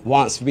 And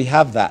once we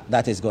have that,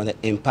 that is going to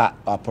impact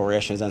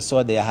operations. And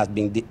so there has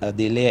been a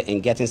delay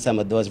in getting some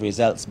of those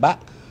results back.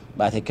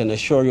 But I can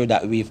assure you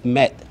that we've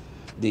met,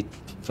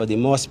 for the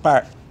most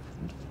part,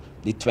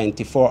 the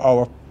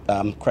 24-hour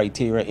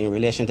criteria in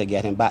relation to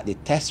getting back the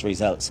test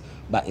results.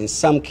 But in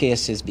some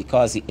cases,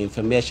 because the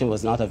information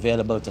was not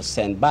available to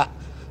send back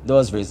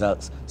those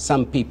results,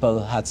 some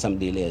people had some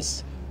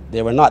delays.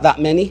 There were not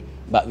that many,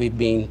 but we've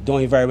been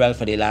doing very well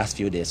for the last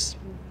few days.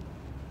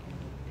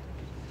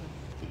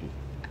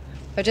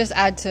 But just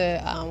add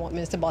to what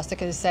Minister Bostic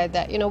has said,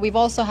 that we've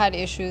also had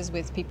issues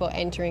with people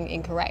entering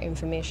incorrect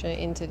information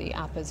into the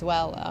app as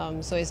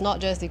well. So it's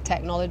not just the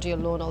technology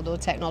alone, although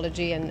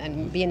technology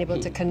and being able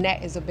to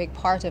connect is a big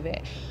part of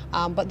it.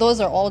 But those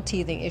are all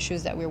teething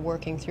issues that we're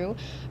working through.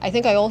 I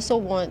think I also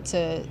want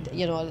to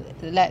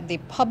let the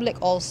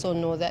public also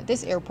know that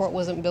this airport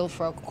wasn't built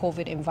for a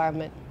COVID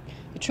environment.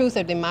 The truth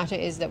of the matter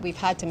is that we've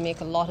had to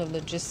make a lot of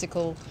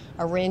logistical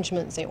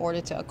arrangements in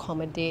order to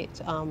accommodate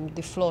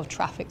the flow of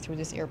traffic through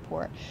this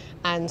airport.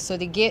 And so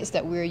the gates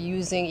that we're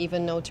using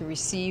even now to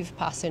receive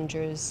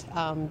passengers,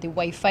 the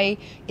Wi-Fi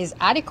is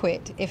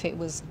adequate if it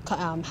was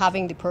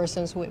having the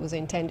persons who it was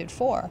intended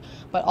for.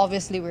 But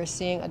obviously we're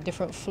seeing a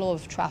different flow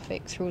of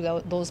traffic through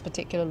those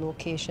particular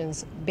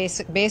locations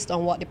based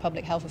on what the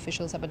public health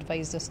officials have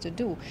advised us to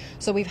do.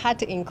 So we've had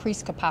to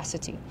increase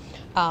capacity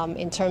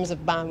in terms of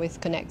bandwidth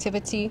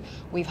connectivity.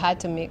 We've had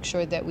to make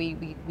sure that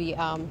we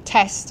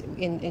test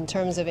in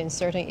terms of in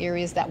certain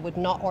areas that would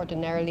not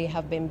ordinarily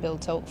have been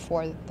built out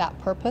for that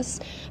purpose.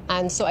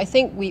 And so I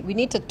think we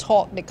need to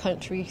talk the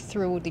country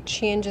through the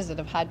changes that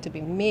have had to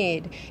be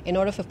made in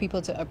order for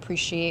people to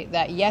appreciate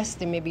that, yes,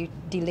 there may be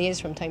delays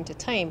from time to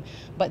time,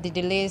 but the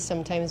delays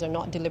sometimes are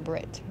not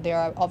deliberate. There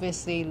are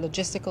obviously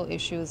logistical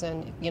issues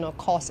and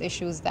cost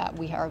issues that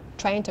we are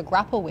trying to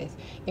grapple with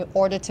in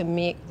order to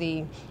make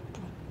the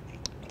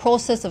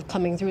process of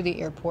coming through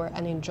the airport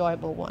an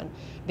enjoyable one,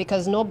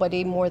 because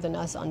nobody more than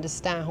us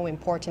understand how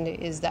important it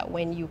is that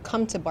when you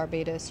come to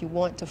Barbados, you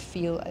want to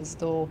feel as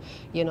though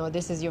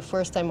this is your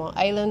first time on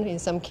island in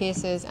some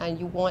cases, and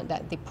you want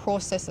that the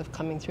process of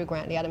coming through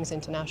Grantley Adams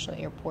International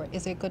Airport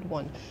is a good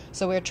one.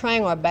 So we're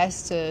trying our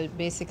best to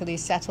basically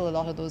settle a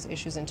lot of those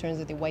issues in terms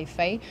of the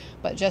Wi-Fi,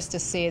 but just to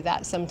say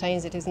that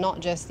sometimes it is not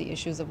just the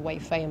issues of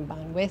Wi-Fi and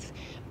bandwidth.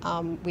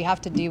 We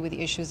have to deal with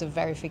the issues of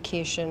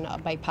verification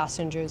by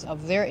passengers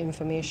of their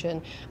information,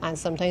 and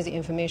sometimes the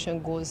information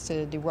goes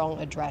to the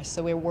wrong address.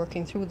 So we're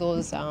working through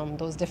those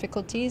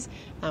difficulties,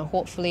 and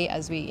hopefully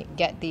as we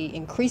get the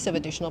increase of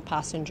additional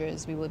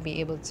passengers, we will be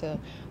able to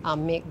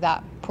make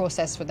that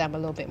process for them a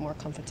little bit more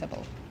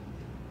comfortable.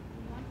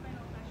 One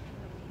final question,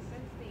 though.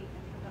 Since the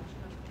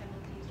introduction of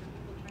penalties for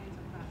people trying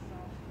to pass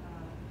off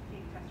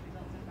fake test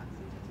results and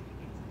vaccine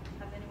certificates,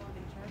 has anyone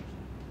been charged?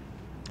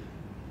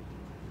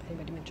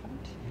 Anybody been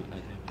charged?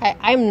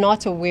 I'm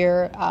not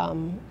aware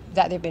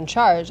that they've been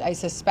charged. I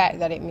suspect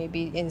that it may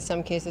be in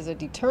some cases a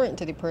deterrent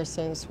to the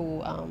persons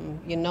who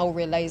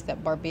realize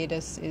that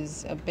Barbados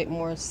is a bit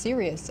more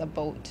serious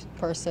about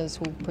persons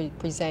who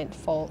present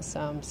false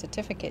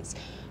certificates.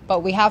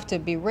 But we have to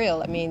be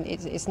real. I mean,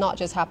 it's not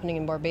just happening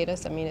in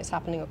Barbados. I mean, it's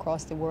happening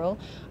across the world.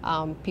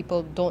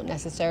 People don't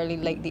necessarily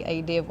like the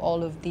idea of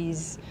all of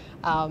these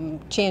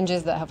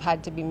changes that have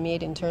had to be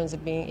made in terms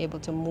of being able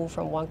to move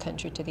from one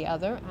country to the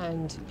other,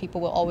 and people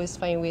will always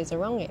find ways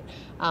around it.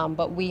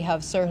 But we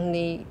have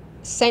certainly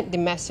sent the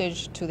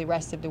message to the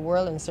rest of the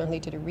world and certainly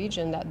to the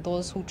region that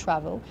those who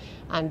travel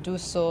and do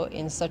so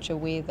in such a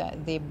way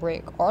that they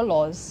break our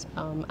laws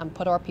and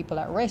put our people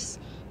at risk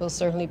will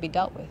certainly be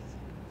dealt with.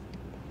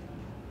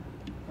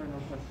 Final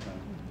question.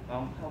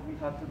 Have we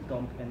had to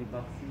dump any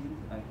vaccines,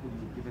 and could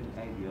you give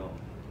any idea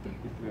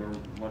if we are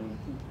running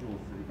too close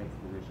to the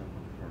expiration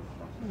of the first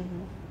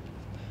vaccine?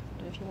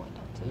 If you want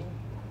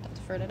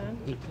Dr.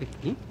 Ferdinand,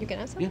 you can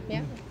answer?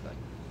 Yeah.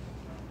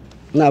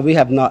 Now, we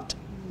have not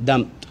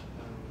dumped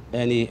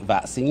any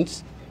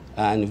vaccines,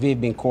 and we've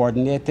been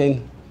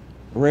coordinating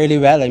really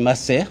well, I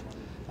must say,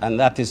 and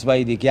that is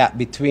why the gap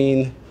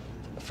between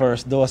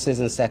first doses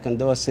and second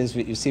doses,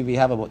 you see we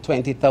have about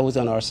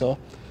 20,000 or so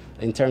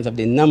in terms of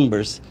the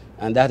numbers,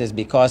 and that is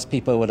because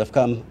people would have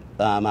come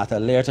at a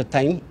later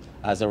time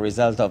as a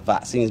result of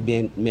vaccines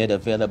being made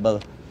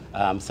available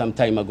some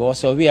time ago.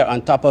 So we are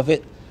on top of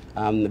it.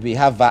 We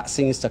have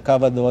vaccines to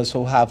cover those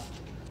who have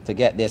to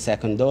get their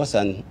second dose,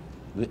 and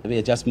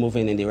we're just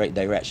moving in the right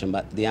direction.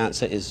 But the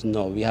answer is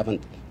no, we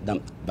haven't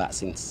dumped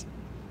vaccines.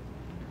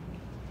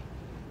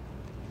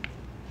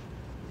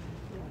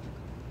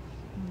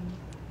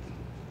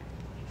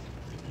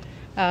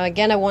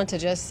 Again, I want to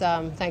just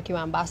thank you,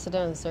 Ambassador,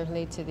 and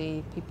certainly to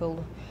the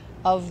people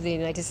of the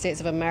United States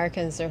of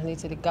America, and certainly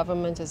to the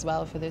government as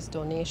well for this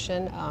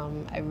donation.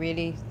 I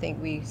really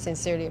think we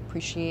sincerely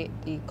appreciate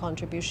the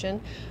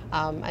contribution.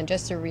 And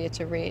just to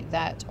reiterate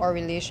that our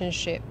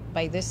relationship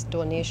by this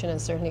donation,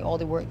 and certainly all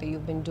the work that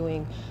you've been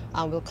doing,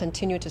 will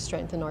continue to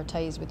strengthen our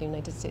ties with the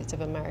United States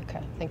of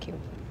America. Thank you.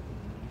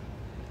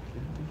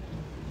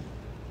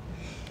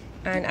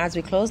 And as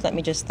we close, let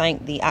me just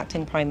thank the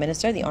Acting Prime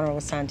Minister, the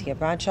Honourable Santia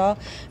Bradshaw,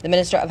 the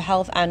Minister of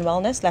Health and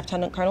Wellness,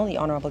 Lieutenant Colonel, the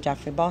Honourable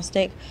Jeffrey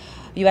Bostic,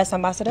 U.S.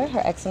 Ambassador,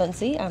 Her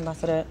Excellency,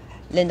 Ambassador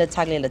Linda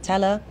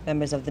Tagliatella,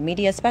 members of the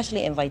media,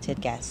 especially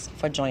invited guests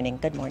for joining.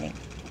 Good morning.